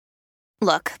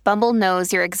Look, Bumble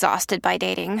knows you're exhausted by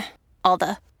dating. All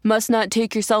the, must not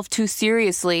take yourself too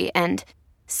seriously, and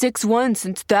 6'1"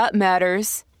 since that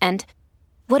matters. And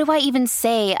what do I even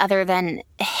say other than,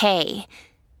 hey?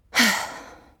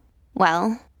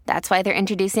 Well, that's why they're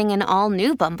introducing an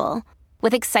all-new Bumble,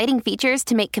 with exciting features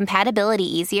to make compatibility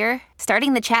easier,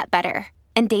 starting the chat better,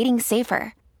 and dating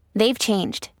safer. They've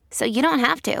changed, so you don't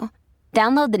have to.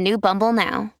 Download the new Bumble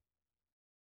now.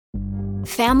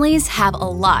 Families have a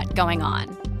lot going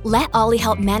on. Let Ollie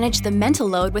help manage the mental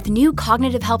load with new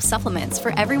cognitive help supplements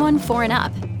for everyone 4 and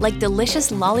up, like delicious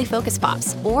Lolly Focus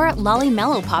Pops or Lolly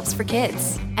Mellow Pops for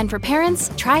kids. And for parents,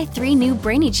 try 3 new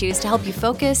Brainy Chews to help you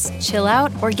focus, chill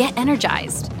out, or get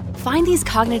energized. Find these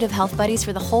cognitive health buddies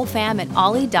for the whole fam at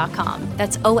ollie.com.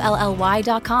 That's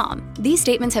OLLY.com. These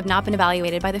statements have not been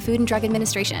evaluated by the Food and Drug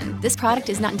Administration. This product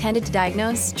is not intended to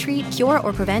diagnose, treat, cure,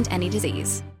 or prevent any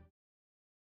disease.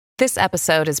 This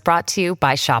episode is brought to you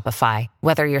by Shopify.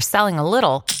 Whether you're selling a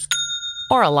little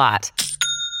or a lot,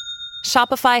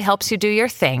 Shopify helps you do your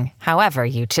thing, however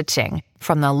you cha-ching.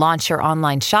 From the launch your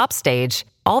online shop stage,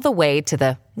 all the way to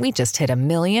the we just hit 1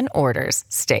 million orders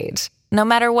stage. No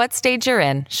matter what stage you're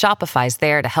in, Shopify's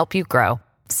there to help you grow.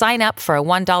 Sign up for a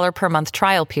 $1 per month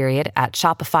trial period at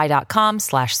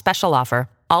shopify.com/special offer,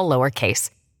 all lowercase.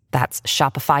 That's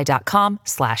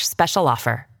shopify.com/special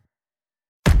offer.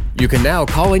 You can now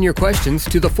call in your questions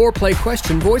to the 4Play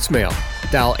question voicemail.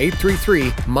 Dial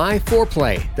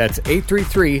 833-MY-4Play. That's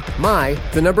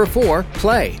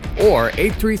 833-MY-4-PLAY. Or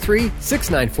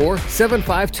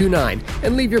 833-694-7529.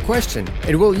 And leave your question,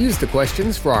 and we'll use the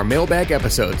questions for our mailbag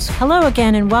episodes. Hello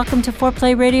again, and welcome to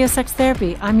 4Play Radio Sex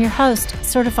Therapy. I'm your host,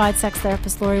 certified sex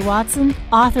therapist Lori Watson,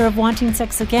 author of Wanting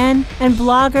Sex Again, and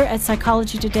blogger at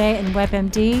Psychology Today and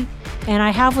WebMD. And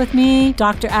I have with me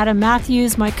Dr. Adam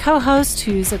Matthews, my co-host,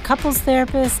 who's a couples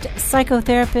therapist,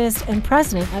 psychotherapist, and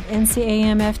president of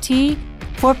NCAMFT.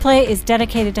 4Play is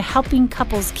dedicated to helping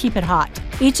couples keep it hot.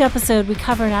 Each episode, we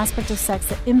cover an aspect of sex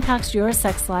that impacts your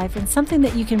sex life and something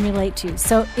that you can relate to.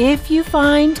 So if you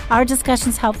find our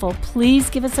discussions helpful, please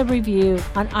give us a review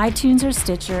on iTunes or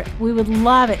Stitcher. We would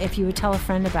love it if you would tell a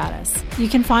friend about us. You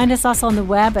can find us also on the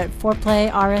web at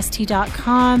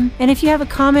 4playrst.com. And if you have a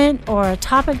comment or a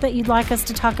topic that you'd like us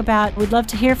to talk about, we'd love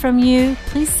to hear from you.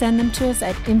 Please send them to us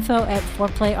at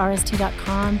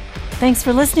info@4playrst.com. Thanks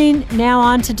for listening. Now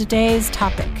on to today's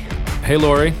topic. Hey,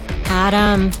 Lori.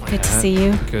 Adam, good to see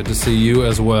you. Good to see you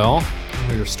as well.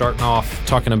 We're starting off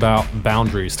talking about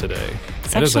boundaries today.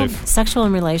 Sexual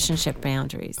and relationship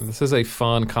boundaries. This is a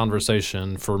fun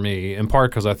conversation for me, in part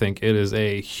because I think it is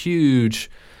a huge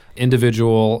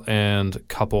individual and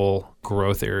couple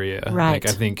growth area. Right.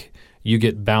 I think you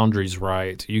get boundaries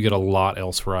right, you get a lot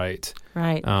else right.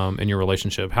 Right. In your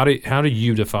relationship. How do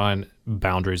you define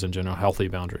boundaries in general, healthy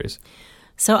boundaries?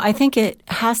 So I think it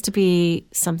has to be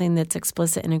something that's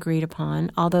explicit and agreed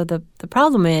upon, although the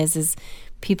problem is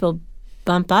people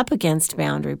bump up against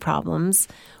boundary problems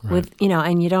with,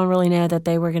 and you don't really know that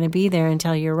they were going to be there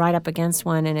until you're right up against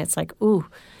one, and it's like, ooh,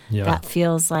 that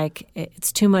feels like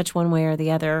it's too much one way or the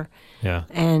other. Yeah.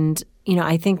 And,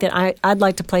 I think that I'd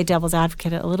like to play devil's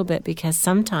advocate a little bit, because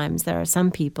sometimes there are some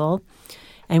people,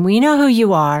 and we know who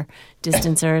you are,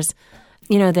 distancers,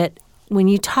 that when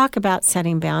you talk about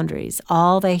setting boundaries,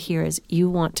 all they hear is, you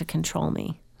want to control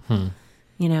me.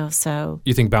 So.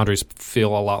 You think boundaries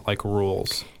feel a lot like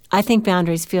rules? I think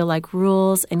boundaries feel like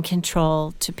rules and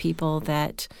control to people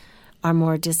that are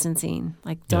more distancing.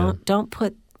 Like, don't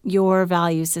put your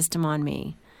value system on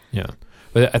me. Yeah.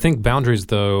 But I think boundaries,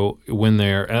 though, when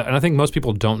they're – and I think most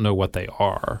people don't know what they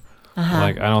are.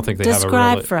 Like, I don't think they have a real –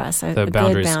 Describe for us a good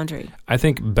boundary. I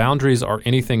think boundaries are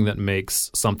anything that makes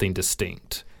something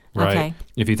distinct. Right. Okay.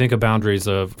 If you think of boundaries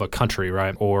of a country,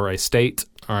 right, or a state,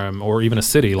 or even a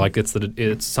city, like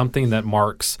it's something that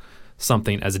marks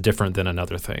something as different than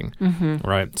another thing,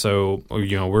 right? So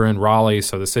we're in Raleigh,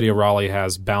 so the city of Raleigh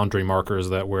has boundary markers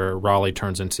that where Raleigh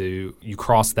turns into, you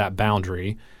cross that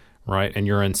boundary, right, and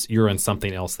you're in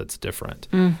something else that's different.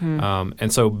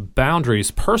 And so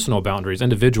boundaries, personal boundaries,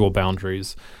 individual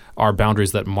boundaries, are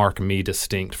boundaries that mark me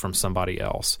distinct from somebody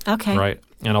else. Okay. Right.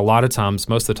 And a lot of times,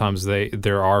 most of the times,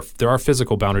 there are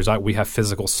physical boundaries. We have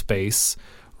physical space,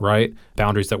 right?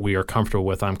 Boundaries that we are comfortable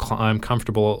with. I'm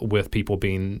comfortable with people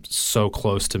being so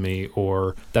close to me,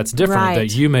 or that's different. Right.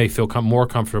 That you may feel more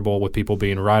comfortable with people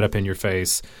being right up in your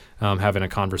face, having a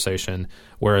conversation,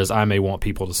 whereas I may want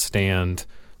people to stand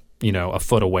a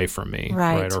foot away from me,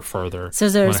 right, or further. So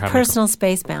there's personal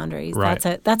space boundaries. Right.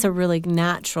 That's a really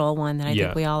natural one that I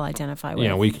think we all identify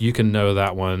with. You can know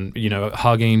that one.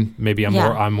 Hugging. Maybe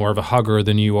I'm more of a hugger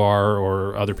than you are,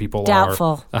 or other people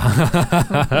Doubtful. are.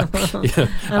 I'm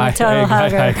a total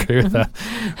hugger. I agree with that.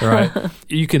 Right.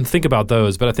 You can think about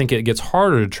those, but I think it gets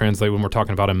harder to translate when we're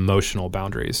talking about emotional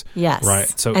boundaries. Yes. Right.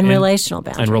 So relational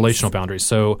boundaries. And relational boundaries.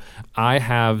 So I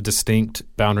have distinct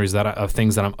boundaries of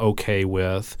things that I'm okay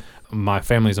with. My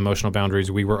family's emotional boundaries,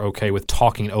 we were okay with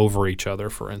talking over each other,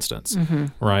 for instance,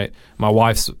 right? My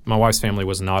wife's family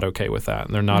was not okay with that.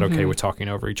 They're not okay with talking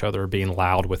over each other or being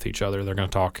loud with each other. They're going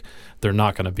to talk. They're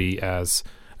not going to be as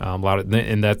loud.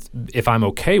 And that if I'm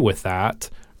okay with that,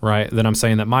 right, then I'm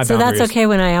saying that my boundaries. So that's okay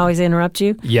when I always interrupt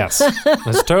you? Yes.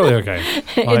 That's totally okay.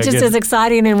 It just is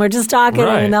exciting and we're just talking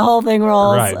and the whole thing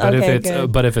rolls. Right. But okay,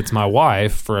 but if it's my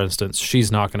wife, for instance,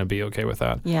 she's not going to be okay with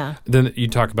that. Yeah. Then you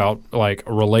talk about like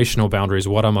relational boundaries.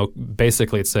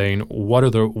 Basically it's saying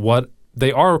what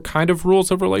they are kind of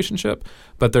rules of relationship,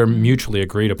 but they're mutually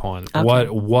agreed upon. Okay.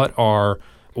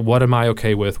 What am I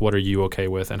okay with? What are you okay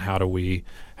with? And how do we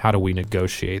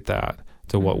negotiate that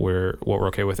to what we're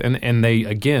okay with? And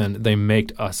they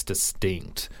make us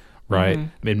distinct, right?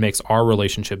 It makes our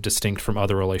relationship distinct from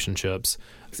other relationships.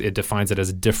 It defines it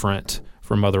as different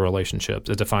from other relationships.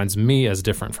 It defines me as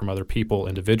different from other people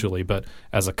individually, but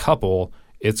as a couple,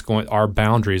 our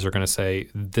boundaries are going to say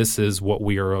this is what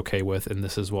we are okay with and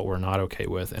this is what we're not okay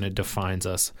with, and it defines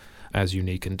us as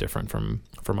unique and different from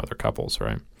other couples,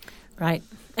 right? Right.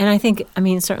 And I think,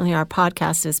 certainly our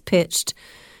podcast is pitched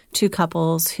to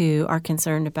couples who are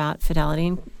concerned about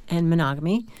fidelity and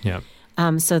monogamy. Yeah.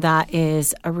 So that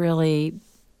is a really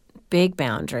big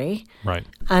boundary. Right.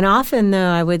 And often, though,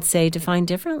 I would say defined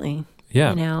differently.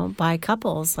 Yeah. By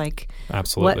couples, like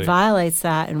absolutely what violates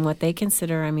that and what they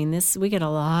consider. we get a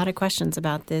lot of questions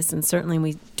about this, and certainly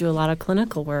we do a lot of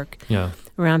clinical work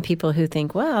around people who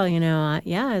think, well,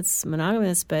 it's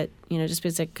monogamous, but, just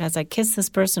because I kissed this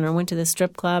person or went to this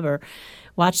strip club or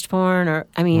watched porn or,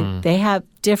 they have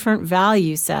different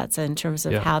value sets in terms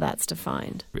of how that's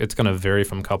defined. It's going to vary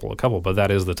from couple to couple, but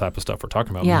that is the type of stuff we're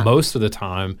talking about. Yeah. Most of the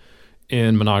time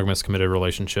in monogamous committed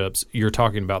relationships, you're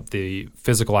talking about the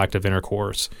physical act of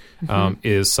intercourse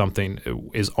is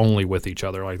only with each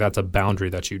other. Like that's a boundary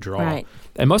that you draw. Right.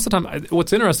 And most of the time,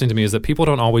 what's interesting to me is that people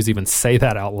don't always even say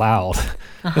that out loud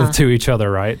to each other,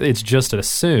 right? It's just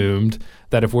assumed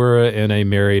that if we're in a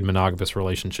married monogamous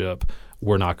relationship,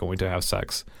 we're not going to have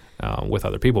sex with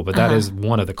other people. But that is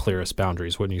one of the clearest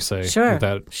boundaries, wouldn't you say? Sure.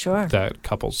 That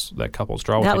couples draw with each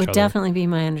other. That would definitely be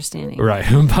my understanding. Right.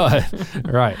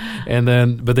 Right.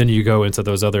 But then you go into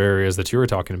those other areas that you were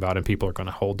talking about, and people are going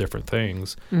to hold different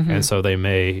things. And so they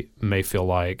may feel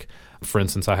like, for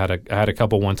instance, I had a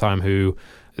couple one time who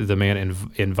the man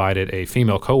invited a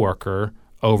female coworker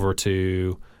over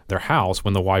to their house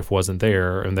when the wife wasn't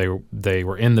there, and they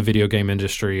were in the video game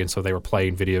industry, and so they were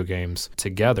playing video games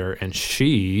together, and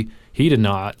he did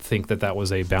not think that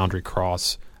was a boundary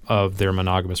cross of their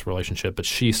monogamous relationship, but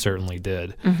she certainly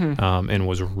did, and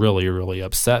was really, really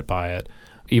upset by it,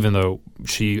 even though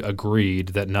she agreed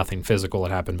that nothing physical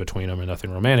had happened between them and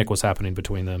nothing romantic was happening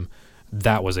between them.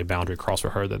 That was a boundary cross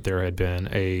for her, that there had been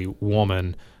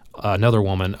another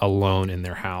woman alone in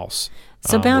their house.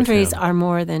 So boundaries are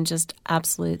more than just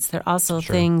absolutes. They're also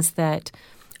things that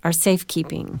are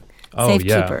safekeeping,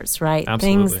 safekeepers, right?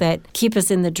 Absolutely. Things that keep us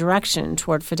in the direction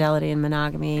toward fidelity and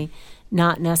monogamy,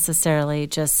 not necessarily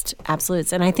just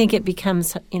absolutes. And I think it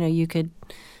becomes, you could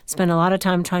spend a lot of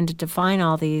time trying to define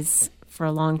all these for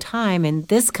a long time. And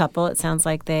this couple, it sounds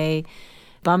like they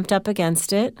bumped up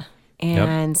against it.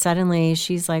 And suddenly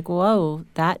she's like, whoa,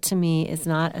 that to me is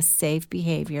not a safe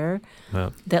behavior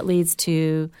that leads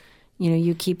to,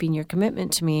 you keeping your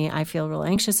commitment to me. I feel real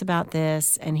anxious about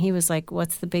this. And he was like,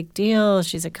 what's the big deal?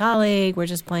 She's a colleague. We're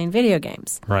just playing video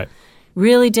games. Right.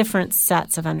 Really different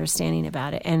sets of understanding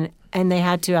about it. And they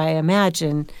had to, I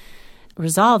imagine,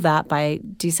 resolve that by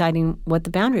deciding what the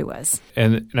boundary was.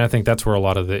 And I think that's where a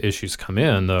lot of the issues come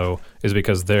in, though, is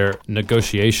because their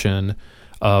negotiation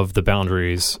of the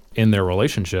boundaries in their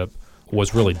relationship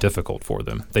was really difficult for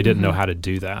them. They didn't know how to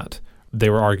do that. They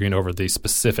were arguing over the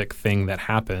specific thing that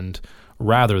happened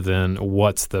rather than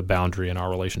what's the boundary in our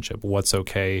relationship, what's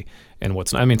okay and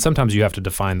what's not. Sometimes you have to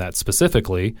define that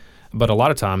specifically, but a lot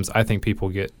of times I think people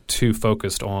get too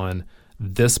focused on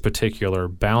this particular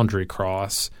boundary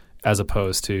cross as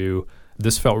opposed to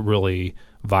this felt really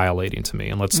violating to me.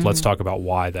 And let's talk about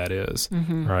why that is,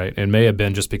 right? It may have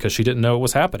been just because she didn't know it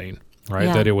was happening, right?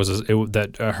 Yeah.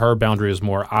 That her boundary is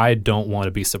more, I don't want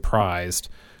to be surprised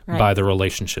by the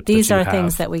relationship These that you are have.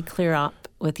 things that we clear up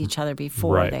with each other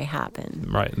before they happen.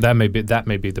 Right. That may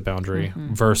be the boundary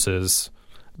versus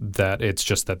that it's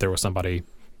just that there was somebody,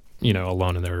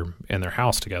 alone in their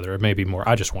house together. It may be more,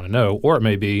 I just want to know, or it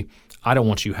may be, I don't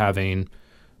want you having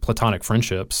platonic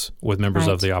friendships with members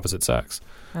of the opposite sex.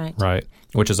 Right.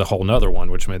 Which is a whole nother one,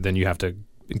 which then you have to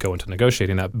go into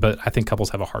negotiating that. But I think couples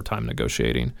have a hard time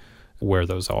negotiating where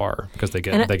those are because they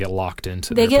get locked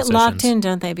into their positions. They get locked in,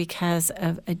 don't they, because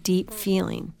of a deep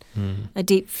feeling, a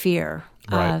deep fear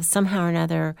of somehow or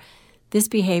another this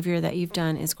behavior that you've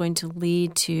done is going to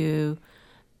lead to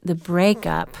the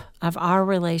breakup of our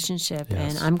relationship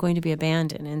and I'm going to be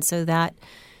abandoned. And so that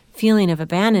feeling of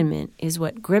abandonment is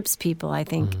what grips people, I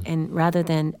think, and rather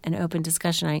than an open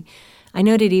discussion. I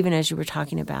noted even as you were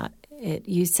talking about it,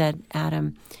 you said,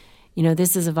 Adam,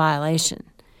 this is a violation.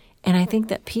 And I think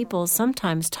that people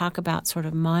sometimes talk about sort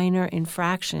of minor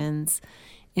infractions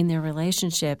in their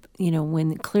relationship,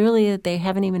 when clearly they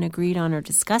haven't even agreed on or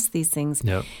discussed these things.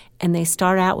 Yep. And they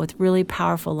start out with really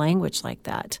powerful language like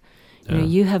that.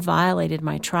 You have violated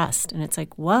my trust. And it's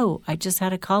like, whoa, I just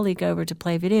had a colleague over to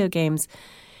play video games.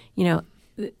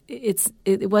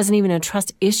 It wasn't even a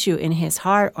trust issue in his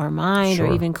heart or mind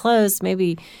or even close.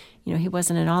 Maybe, he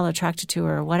wasn't at all attracted to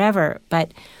her or whatever.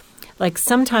 But like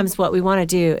sometimes what we want to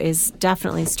do is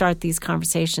definitely start these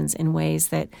conversations in ways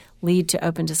that lead to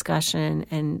open discussion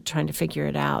and trying to figure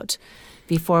it out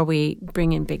before we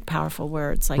bring in big, powerful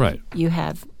words like you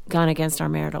have gone against our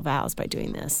marital vows by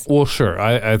doing this. Well, sure.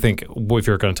 I think if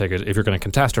you're going to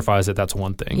catastrophize it, that's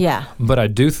one thing. Yeah. But I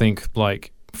do think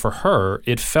like for her,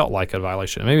 it felt like a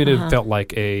violation. Maybe it felt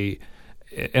like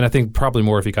and I think probably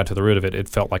more if you got to the root of it, it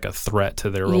felt like a threat to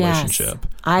their relationship.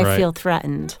 I feel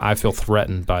threatened. I feel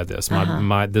threatened by this.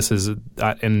 This is,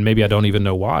 and maybe I don't even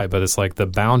know why, but it's like the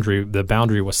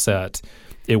boundary was set,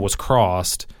 it was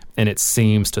crossed, and it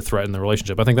seems to threaten the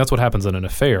relationship. I think that's what happens in an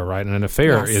affair, right? And an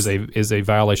affair is a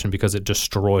violation because it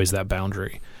destroys that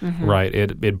boundary, right?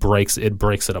 It breaks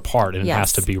it apart, and it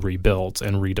has to be rebuilt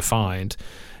and redefined.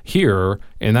 Here,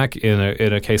 in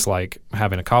a case like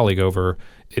having a colleague over,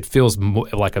 it feels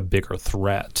like a bigger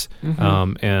threat,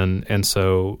 and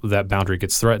so that boundary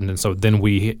gets threatened. And so then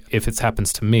if it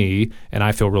happens to me and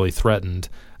I feel really threatened,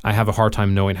 I have a hard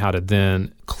time knowing how to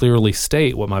then clearly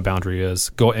state what my boundary is,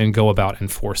 go about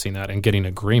enforcing that and getting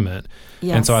agreement.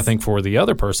 Yes. And so I think for the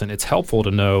other person, it's helpful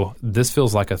to know this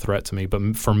feels like a threat to me,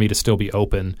 but for me to still be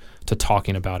open to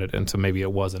talking about it and to maybe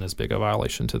it wasn't as big a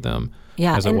violation to them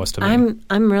as it was to me.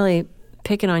 I'm really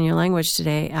picking on your language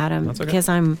today, Adam, because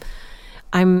I'm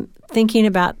thinking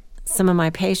about some of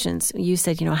my patients. You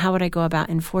said, how would I go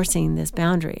about enforcing this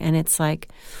boundary? And it's like,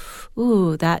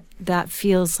 ooh, that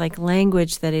feels like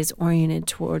language that is oriented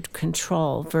toward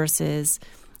control versus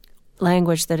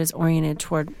language that is oriented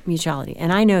toward mutuality.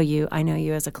 And I know you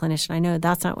as a clinician. I know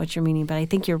that's not what you're meaning, but I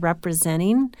think you're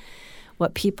representing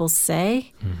what people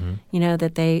say,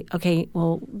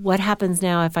 what happens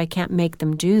now if I can't make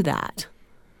them do that?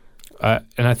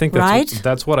 And I think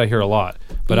that's what I hear a lot.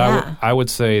 But I would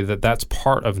say that's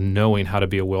part of knowing how to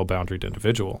be a well-boundaried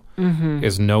individual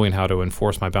is knowing how to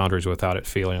enforce my boundaries without it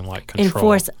feeling like control.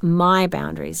 Enforce my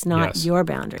boundaries, not your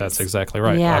boundaries. That's exactly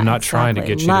right. Yeah, I'm not trying to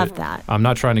get you that. I'm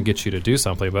not trying to get you to do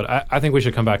something, but I think we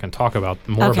should come back and talk about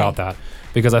that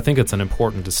because I think it's an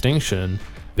important distinction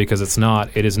because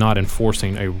it is not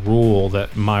enforcing my rule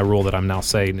that I'm now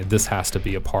saying that this has to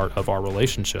be a part of our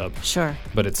relationship. Sure.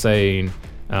 But it's saying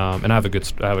and I have a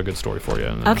good story for you.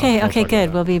 Okay,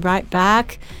 good. We'll be right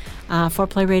back.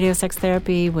 Foreplay Radio Sex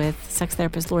Therapy with sex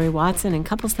therapist Lori Watson and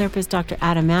couples therapist Dr.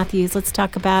 Adam Matthews. Let's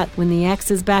talk about when the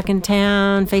ex is back in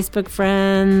town, Facebook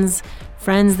friends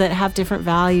that have different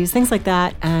values, things like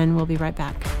that, and we'll be right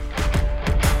back.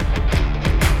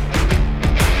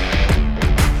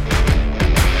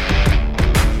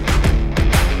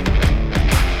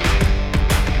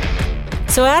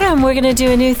 So, Adam, we're going to do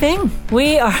a new thing.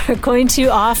 We are going to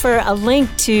offer a link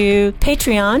to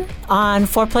Patreon on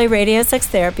Foreplay Radio Sex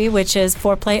Therapy, which is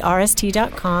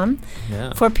foreplayrst.com,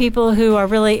 for people who are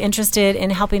really interested in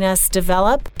helping us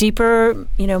develop deeper,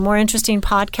 more interesting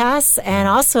podcasts and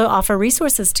also offer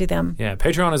resources to them. Yeah,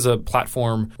 Patreon is a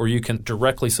platform where you can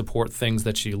directly support things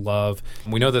that you love.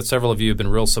 We know that several of you have been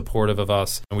real supportive of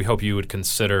us, and we hope you would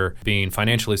consider being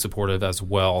financially supportive as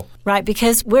well. Right,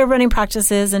 because we're running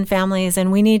practices and families,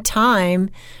 and we need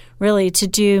time really to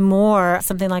do more,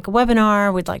 something like a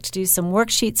webinar. We'd like to do some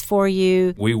worksheets for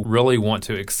you. We really want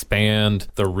to expand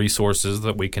the resources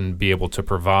that we can be able to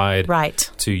provide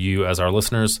to you as our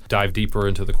listeners, dive deeper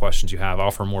into the questions you have,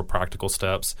 offer more practical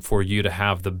steps for you to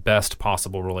have the best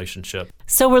possible relationship.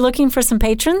 So we're looking for some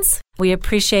patrons. We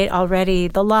appreciate already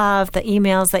the love, the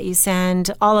emails that you send.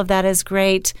 All of that is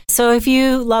great. So if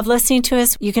you love listening to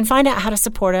us, you can find out how to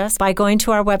support us by going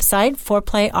to our website,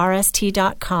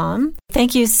 foreplayrst.com.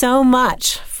 Thank you so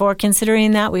much for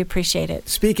considering that. We appreciate it.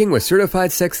 Speaking with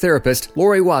certified sex therapist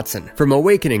Lori Watson from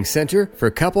Awakening Center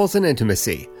for Couples and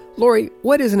Intimacy. Lori,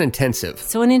 what is an intensive?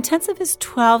 So an intensive is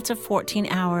 12 to 14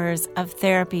 hours of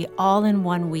therapy all in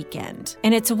one weekend.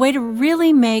 And it's a way to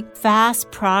really make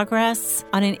fast progress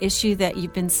on an issue that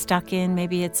you've been stuck in.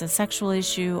 Maybe it's a sexual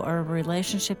issue or a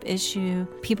relationship issue.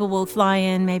 People will fly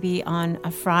in maybe on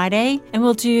a Friday, and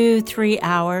we'll do 3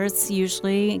 hours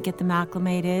usually, get them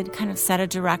acclimated, kind of set a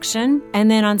direction. And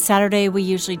then on Saturday, we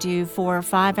usually do 4 or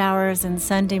 5 hours, and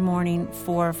Sunday morning,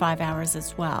 4 or 5 hours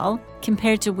as well.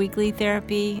 Compared to weekly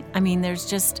therapy, I mean, there's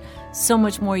just so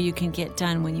much more you can get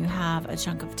done when you have a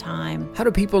chunk of time. How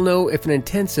do people know if an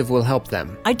intensive will help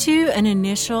them? I do an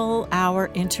initial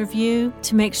hour interview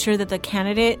to make sure that the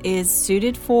candidate is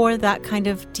suited for that kind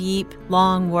of deep,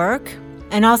 long work.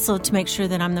 And also to make sure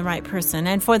that I'm the right person.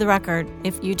 And for the record,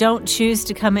 if you don't choose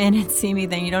to come in and see me,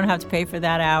 then you don't have to pay for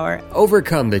that hour.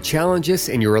 Overcome the challenges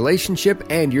in your relationship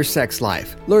and your sex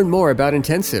life. Learn more about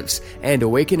intensives and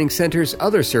Awakening Center's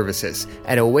other services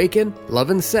at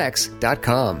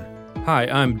awakenloveandsex.com. Hi,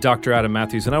 I'm Dr. Adam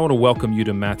Matthews, and I want to welcome you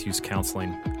to Matthews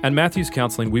Counseling. At Matthews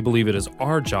Counseling, we believe it is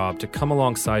our job to come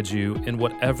alongside you in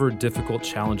whatever difficult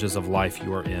challenges of life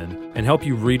you are in and help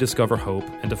you rediscover hope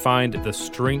and to find the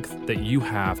strength that you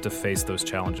have to face those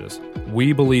challenges.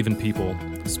 We believe in people,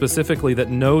 specifically that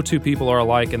no two people are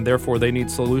alike and therefore they need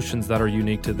solutions that are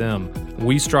unique to them.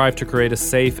 We strive to create a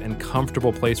safe and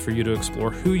comfortable place for you to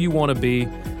explore who you want to be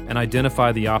and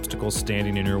identify the obstacles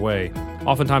standing in your way.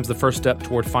 Oftentimes, the first step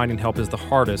toward finding help is the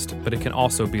hardest, but it can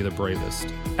also be the bravest.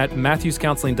 At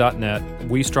MatthewsCounseling.net,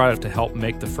 we strive to help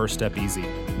make the first step easy.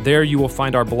 There you will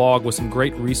find our blog with some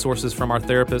great resources from our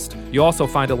therapist. You'll also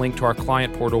find a link to our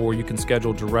client portal where you can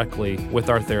schedule directly with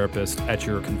our therapist at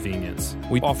your convenience.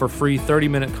 We offer free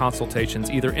 30-minute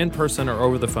consultations either in person or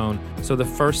over the phone, so the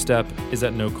first step is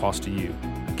at no cost to you.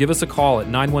 Give us a call at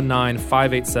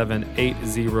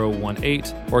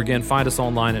 919-587-8018, or again, find us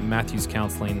online at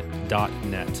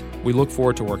matthewscounseling.net. We look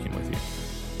forward to working with you.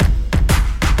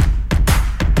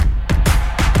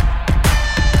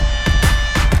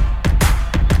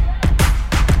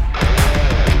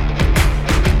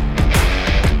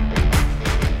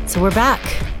 So we're back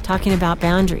talking about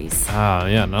boundaries.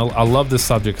 Yeah, and I love this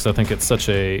subject because I think it's such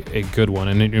a good one.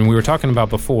 And we were talking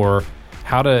about before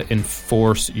how to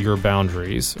enforce your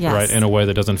boundaries, yes, right, in a way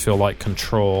that doesn't feel like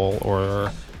control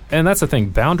and that's the thing,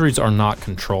 boundaries are not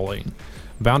controlling.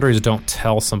 Boundaries don't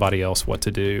tell somebody else what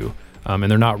to do, and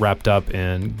they're not wrapped up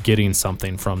in getting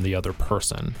something from the other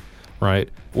person, right?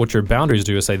 What your boundaries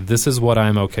do is say, this is what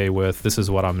I'm okay with, this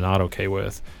is what I'm not okay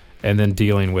with, and then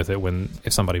dealing with it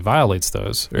if somebody violates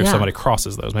those or if somebody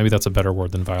crosses those. Maybe that's a better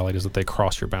word than violate, is that they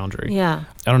cross your boundary. Yeah.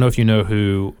 I don't know if you know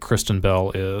who Kristen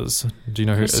Bell is. Do you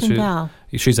know who Kristen Bell?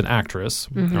 She's an actress,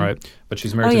 right? But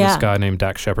she's married to this guy named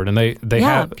Dax Shepard, and they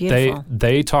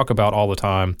talk about all the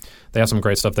time. They have some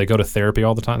great stuff. They go to therapy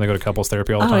all the time. They go to couples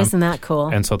therapy all the time. Oh, isn't that cool?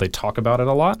 And so they talk about it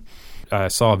a lot. I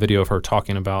saw a video of her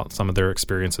talking about some of their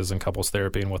experiences in couples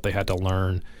therapy and what they had to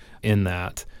learn in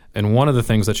that. And one of the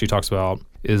things that she talks about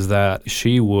is that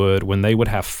she would, when they would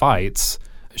have fights,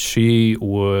 she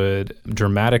would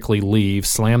dramatically leave,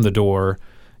 slam the door,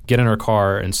 get in her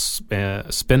car and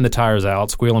spin the tires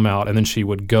out, squeal them out, and then she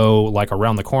would go like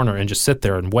around the corner and just sit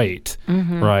there and wait,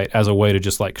 right, as a way to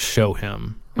just like show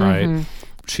him, right?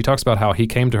 She talks about how he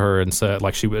came to her and said,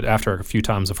 like she would, after a few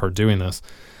times of her doing this,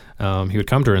 he would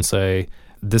come to her and say,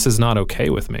 this is not okay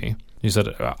with me. He said,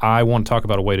 I want to talk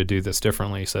about a way to do this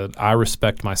differently. He said, I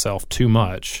respect myself too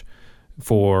much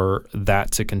for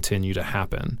that to continue to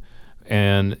happen.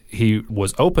 And he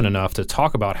was open enough to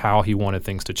talk about how he wanted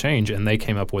things to change, and they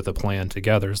came up with a plan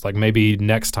together. It's like maybe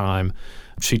next time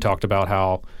she talked about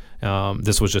how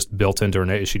this was just built into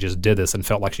her. She just did this and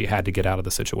felt like she had to get out of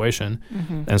the situation.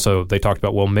 And so they talked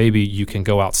about, well, maybe you can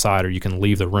go outside or you can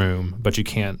leave the room, but you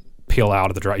can't peel out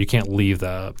of the drive. You can't leave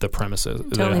the premises,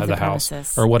 the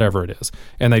house, or whatever it is.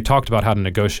 And they talked about how to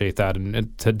negotiate that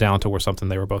and down to where something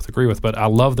they were both agree with. But I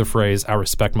love the phrase, I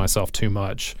respect myself too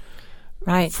much.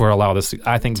 Right. For allow this.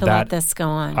 I think to let this go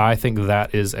on. I think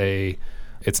that is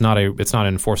it's not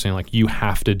enforcing like you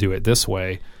have to do it this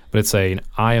way, but it's saying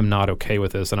I am not okay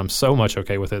with this, and I'm so much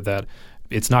okay with it that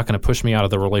it's not going to push me out of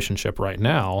the relationship right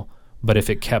now. But if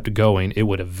it kept going, it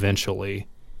would eventually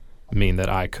mean that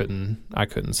I couldn't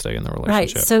stay in the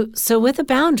relationship. Right. So with a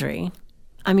boundary,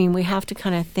 I mean, we have to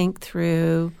kind of think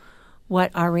through what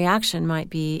our reaction might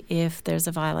be if there's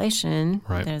a violation.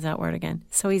 Right. There's that word again.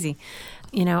 So easy.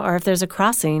 Or if there's a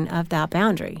crossing of that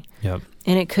boundary. Yep.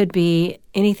 And it could be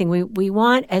anything. We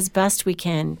want, as best we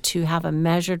can, to have a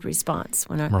measured response.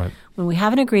 When we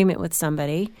have an agreement with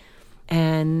somebody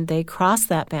and they cross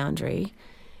that boundary,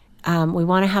 we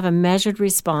want to have a measured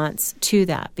response to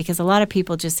that, because a lot of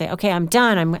people just say, okay, I'm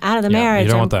done. I'm out of the marriage.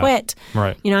 I'm quit.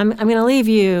 Right. I'm going to leave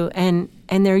you.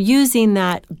 And they're using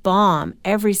that bomb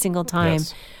every single time.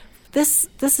 Yes.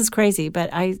 This is crazy, but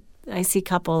I see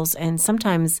couples, and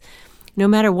sometimes no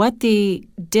matter what the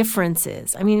difference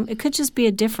is, it could just be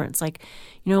a difference. Like,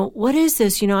 what is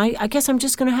this? I guess I'm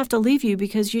just going to have to leave you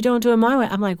because you don't do it my way.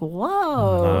 I'm like,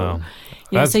 whoa.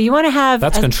 So you want to have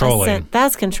that's controlling.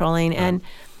 That's controlling, and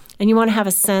you want to have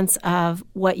a sense of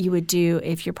what you would do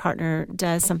if your partner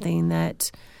does something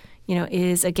that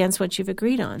is against what you've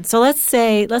agreed on. So let's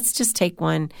just take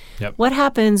one. Yep. What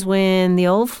happens when the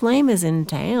old flame is in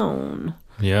town?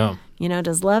 Yeah.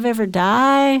 Does love ever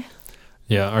die?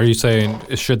 Yeah. Are you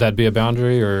saying, should that be a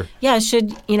boundary, or? Yeah,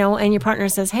 should, and your partner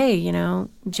says, hey,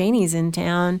 Janie's in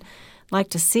town, like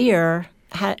to see her.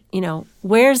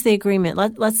 Where's the agreement?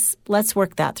 Let's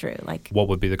work that through. Like, what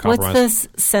would be the compromise? What's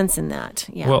the sense in that?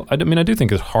 Yeah. Well, I do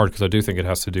think it's hard, because I do think it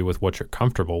has to do with what you're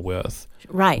comfortable with.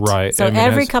 Right. Right. So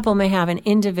every couple may have an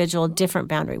individual different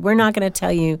boundary. We're not going to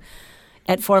tell you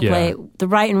at Foreplay the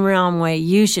right and wrong way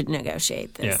you should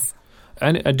negotiate this. Yeah.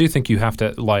 And I do think you have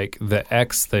to, like the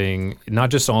ex thing,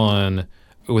 not just on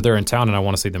they're in town and I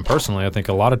want to see them personally. I think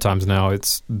a lot of times now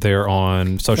they're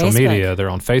on social media,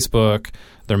 they're on Facebook,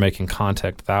 they're making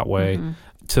contact that way. Mm-hmm.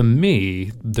 To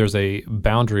me, there's a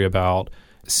boundary about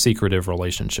secretive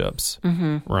relationships,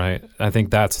 right? I think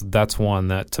that's one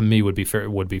that to me would be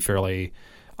fairly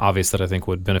obvious, that I think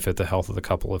would benefit the health of the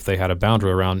couple if they had a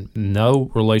boundary around no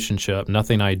relationship,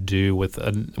 nothing I do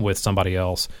with somebody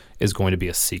else is going to be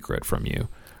a secret from you,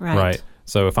 right?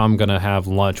 So if I'm going to have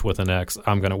lunch with an ex,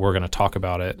 we're going to talk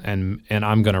about it, and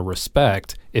I'm going to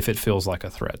respect if it feels like a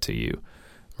threat to you,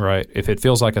 right? If it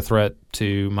feels like a threat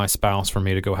to my spouse for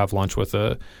me to go have lunch with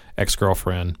a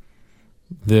ex-girlfriend,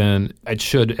 then it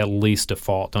should at least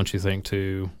default, don't you think,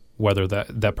 to whether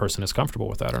that person is comfortable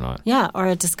with that or not. Yeah, or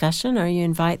a discussion, or you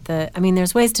invite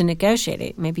there's ways to negotiate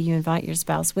it. Maybe you invite your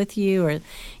spouse with you, or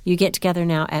you get together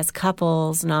now as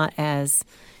couples, not as,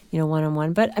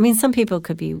 one-on-one. But, some people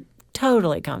could be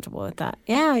totally comfortable with that.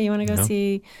 Yeah, you want to go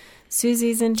see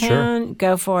Susie's in town? Sure.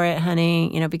 Go for it,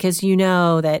 honey, because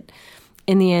that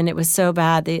in the end it was so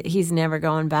bad that he's never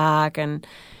going back, and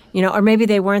or maybe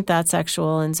they weren't that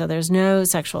sexual, and so there's no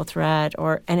sexual threat,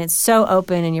 and it's so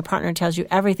open, and your partner tells you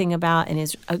everything about, and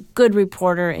is a good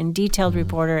reporter and detailed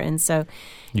reporter, and so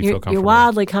you're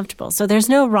wildly comfortable. So there's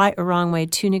no right or wrong way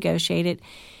to negotiate it,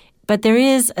 but there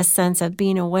is a sense of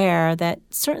being aware that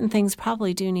certain things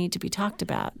probably do need to be talked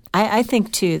about. I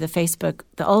think too,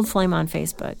 the old flame on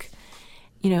Facebook.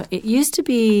 It used to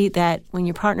be that when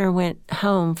your partner went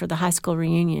home for the high school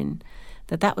reunion,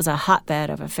 that was a hotbed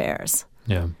of affairs.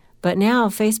 Yeah. But now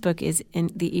Facebook is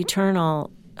in the eternal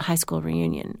high school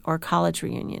reunion or college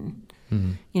reunion.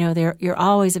 Mm-hmm. You're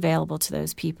always available to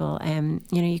those people, and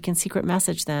you can secret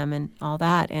message them and all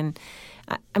that. And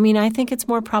I think it's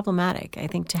more problematic. I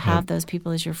think to have those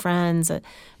people as your friends,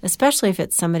 especially if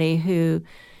it's somebody who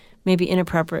maybe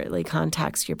inappropriately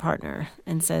contacts your partner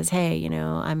and says, "Hey,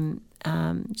 I'm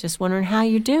just wondering how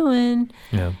you're doing."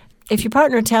 Yeah. If your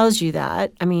partner tells you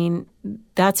that,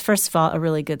 that's first of all a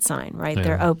really good sign, right? Yeah.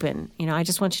 They're open. I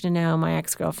just want you to know my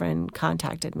ex-girlfriend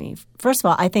contacted me. First of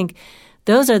all, I think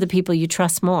those are the people you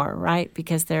trust more, right?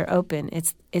 Because they're open.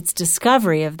 It's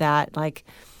discovery of that, like,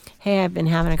 hey, I've been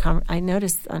having I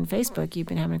noticed on Facebook you've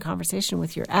been having a conversation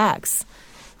with your ex.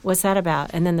 What's that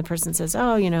about? And then the person says,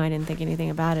 oh, I didn't think anything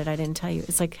about it. I didn't tell you.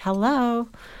 It's like, hello,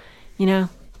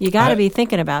 you got to be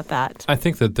thinking about that. I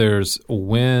think that there's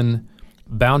when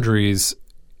boundaries,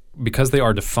 because they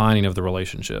are defining of the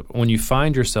relationship, when you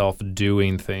find yourself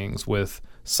doing things with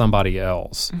somebody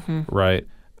else, right,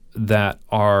 that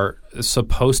are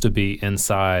supposed to be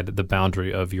inside the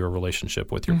boundary of your relationship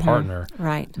with your partner,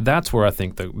 right, that's where I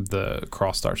think the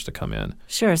cross starts to come in.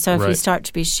 Sure. So if you start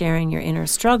to be sharing your inner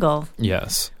struggle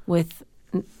with,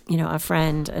 a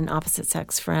friend, an opposite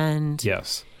sex friend,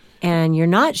 and you're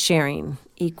not sharing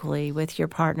equally with your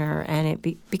partner, and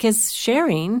because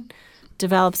sharing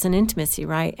develops an intimacy,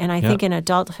 right? And I think in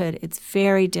adulthood, it's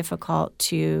very difficult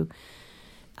to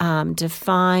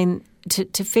define,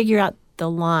 to figure out the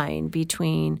line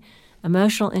between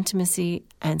emotional intimacy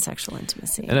and sexual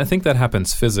intimacy. And I think that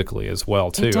happens physically as well,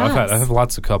 too. I have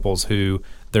lots of couples who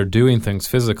they're doing things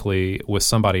physically with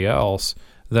somebody else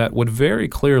that would very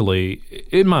clearly,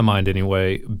 in my mind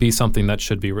anyway, be something that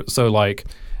should be so like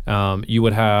you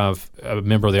would have a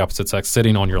member of the opposite sex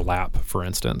sitting on your lap, for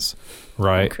instance,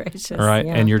 right? Oh, gracious, right,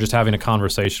 yeah. and you're just having a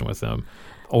conversation with them,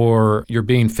 or you're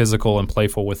being physical and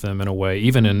playful with them in a way,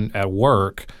 even at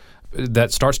work,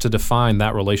 that starts to define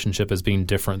that relationship as being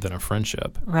different than a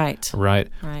friendship. Right. Right.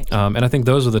 Right. And I think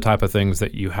those are the type of things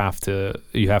that you have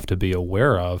to be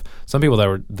aware of. Some people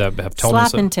that have told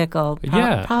Slap me and tickle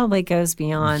probably goes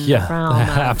beyond the realm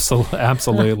of,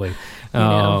 absolutely.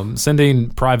 Sending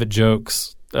private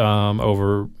jokes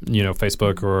over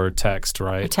Facebook or text,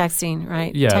 right? Or texting,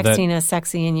 right? Yeah, texting a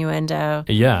sexy innuendo.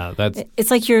 Yeah,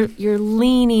 it's like you're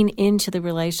leaning into the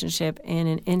relationship in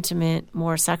an intimate,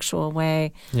 more sexual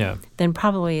way. Yeah. Then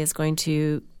probably is going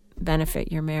to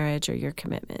benefit your marriage or your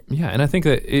commitment. Yeah, and I think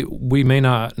that we may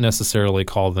not necessarily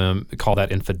call that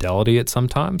infidelity at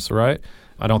sometimes, right?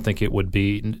 I don't think it would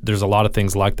be. There's a lot of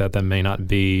things like that may not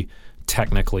be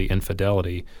technically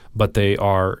infidelity, but they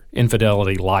are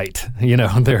infidelity light.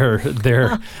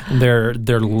 They're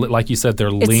like you said,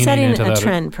 they're leaning it's setting into a that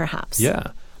trend, perhaps.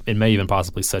 Yeah, it may even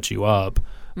possibly set you up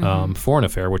for an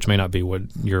affair, which may not be what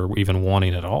you're even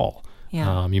wanting at all.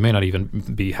 Yeah. You may not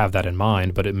even have that in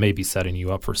mind, but it may be setting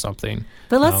you up for something.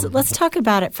 But let's talk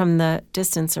about it from the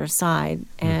distancer side,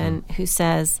 and who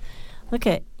says, look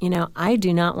I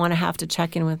do not want to have to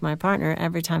check in with my partner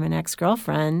every time an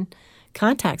ex-girlfriend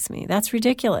contacts me. That's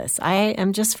ridiculous. I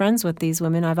am just friends with these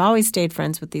women. I've always stayed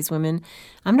friends with these women.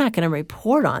 I'm not going to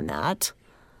report on that.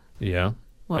 Yeah.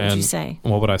 What would you say?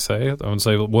 What would I say? I would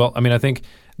say, well, I think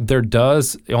there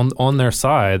does, on their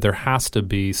side, there has to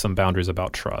be some boundaries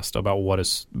about trust,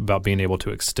 about being able to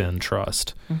extend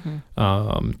trust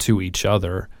to each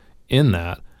other in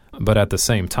that. But at the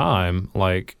same time,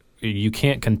 like, you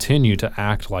can't continue to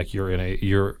act like you're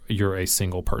a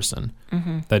single person.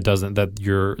 That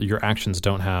your actions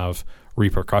don't have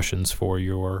repercussions for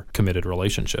your committed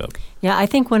relationship. Yeah, I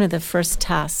think one of the first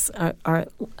tasks are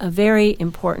a very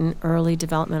important early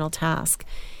developmental task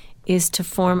is to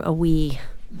form a we.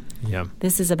 Yeah.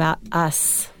 This is about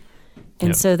us.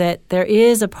 And so that there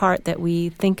is a part that we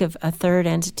think of a third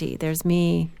entity. There's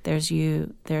me, there's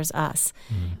you, there's us.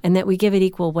 And that we give it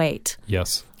equal weight.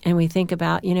 Yes. And we think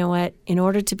about, in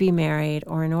order to be married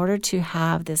or in order to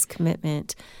have this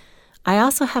commitment, I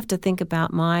also have to think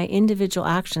about my individual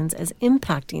actions as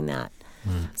impacting that.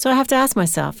 So I have to ask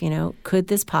myself,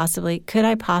 could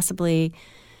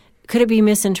it be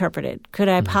misinterpreted? Could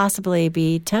I possibly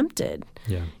be tempted?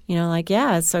 Yeah.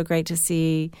 It's so great to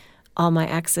see all my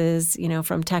exes,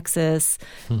 from Texas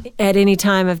at any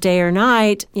time of day or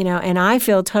night, and I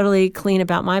feel totally clean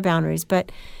about my boundaries.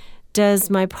 But does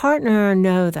my partner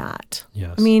know that?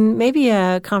 Yes. Maybe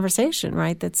a conversation,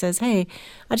 right, that says, hey,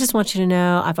 I just want you to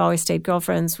know I've always stayed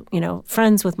friends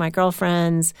with my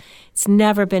girlfriends. It's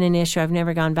never been an issue. I've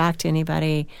never gone back to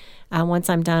anybody. Once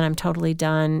I'm done, I'm totally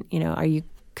done. Are you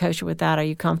kosher with that? Are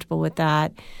you comfortable with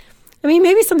that?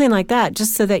 Maybe something like that,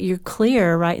 just so that you're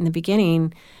clear right in the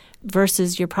beginning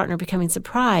versus your partner becoming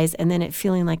surprised and then it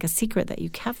feeling like a secret that you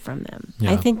kept from them.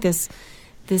 Yeah. I think this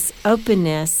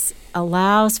openness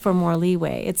allows for more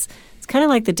leeway. It's kind of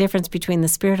like the difference between the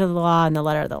spirit of the law and the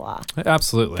letter of the law.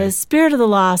 Absolutely. The spirit of the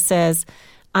law says,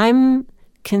 I'm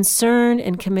concerned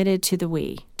and committed to the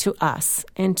we, to us,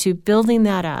 and to building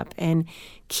that up and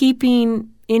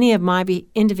keeping any of my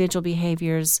individual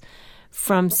behaviors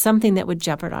from something that would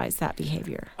jeopardize that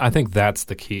behavior. I think that's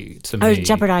the key to Or me.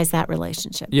 jeopardize that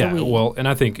relationship. Yeah, well, and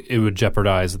I think it would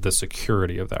jeopardize the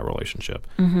security of that relationship.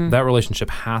 That relationship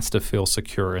has to feel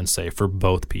secure and safe for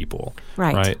both people.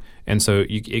 Right. And so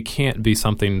it can't be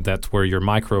something that's where you're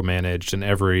micromanaged and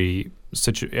every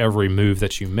move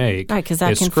that you make right, because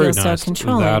that is can feel so scrutinized.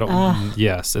 controlling.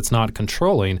 Yes, it's not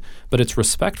controlling, but it's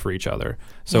respect for each other.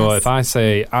 So Yes. if I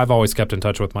say I've always kept in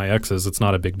touch with my exes, it's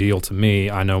not a big deal to me.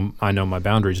 I know my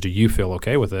boundaries. Do you feel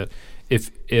okay with it?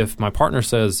 If my partner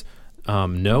says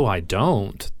no, I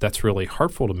don't, that's really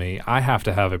hurtful to me. I have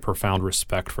to have a profound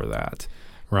respect for that.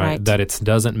 Right? That it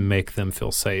doesn't make them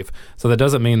feel safe. So that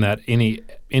doesn't mean that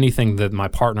anything that my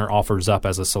partner offers up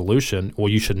as a solution, well,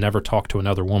 you should never talk to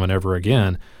another woman ever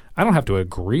again. I don't have to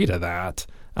agree to that.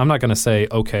 I'm not going to say,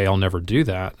 okay, I'll never do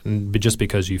that, just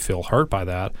because you feel hurt by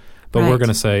that. But we're going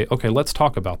to say, okay, let's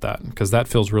talk about that, because that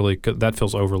feels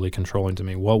overly controlling to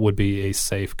me. What would be a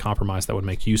safe compromise that would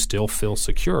make you still feel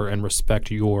secure and respect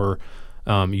your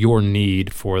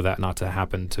need for that not to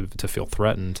happen, to feel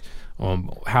threatened?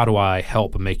 How do I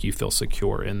help make you feel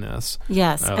secure in this?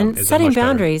 Yes, and setting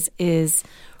boundaries is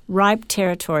ripe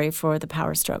territory for the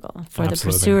power struggle, for the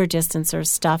pursuer-distancer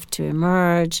stuff to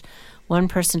emerge, one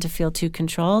person to feel too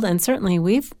controlled. And certainly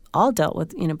we've all dealt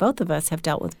with, both of us have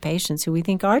dealt with patients who we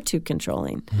think are too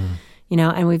controlling,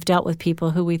 and we've dealt with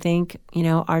people who we think,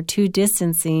 are too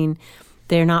distancing.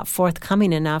 They're not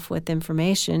forthcoming enough with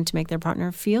information to make their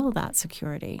partner feel that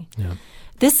security. Yeah.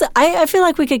 I feel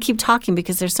like we could keep talking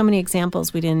because there's so many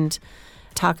examples we didn't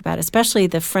talk about, especially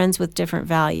the friends with different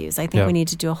values. I think we need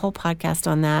to do a whole podcast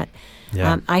on that.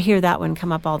 Yeah. I hear that one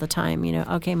come up all the time.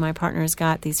 Okay, my partner's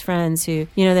got these friends who,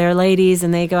 they're ladies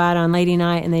and they go out on lady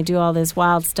night and they do all this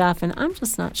wild stuff, and I'm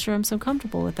just not sure I'm so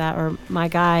comfortable with that. Or my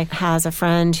guy has a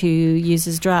friend who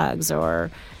uses drugs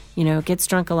or gets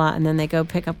drunk a lot, and then they go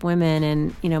pick up women.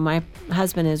 And, my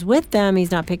husband is with them. He's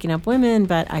not picking up women,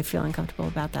 but I feel uncomfortable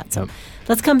about that. So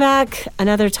let's come back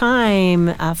another time.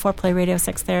 Foreplay Radio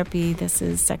Sex Therapy. This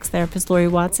is sex therapist Lori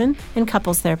Watson and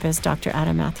couples therapist Dr.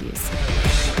 Adam Matthews.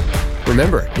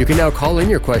 Remember, you can now call in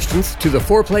your questions to the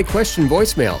Foreplay question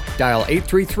voicemail. Dial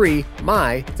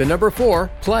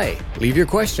 833-MY-4-PLAY. Leave your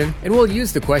question, and we'll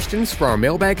use the questions for our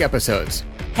mailbag episodes.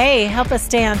 Hey, help us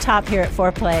stay on top here at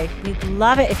Foreplay. We'd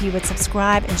love it if you would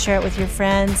subscribe and share it with your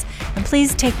friends. And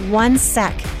please take 1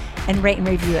 sec and rate and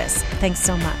review us. Thanks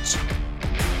so much.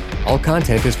 All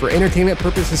content is for entertainment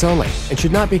purposes only and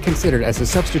should not be considered as a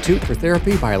substitute for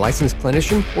therapy by a licensed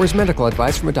clinician or as medical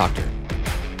advice from a doctor.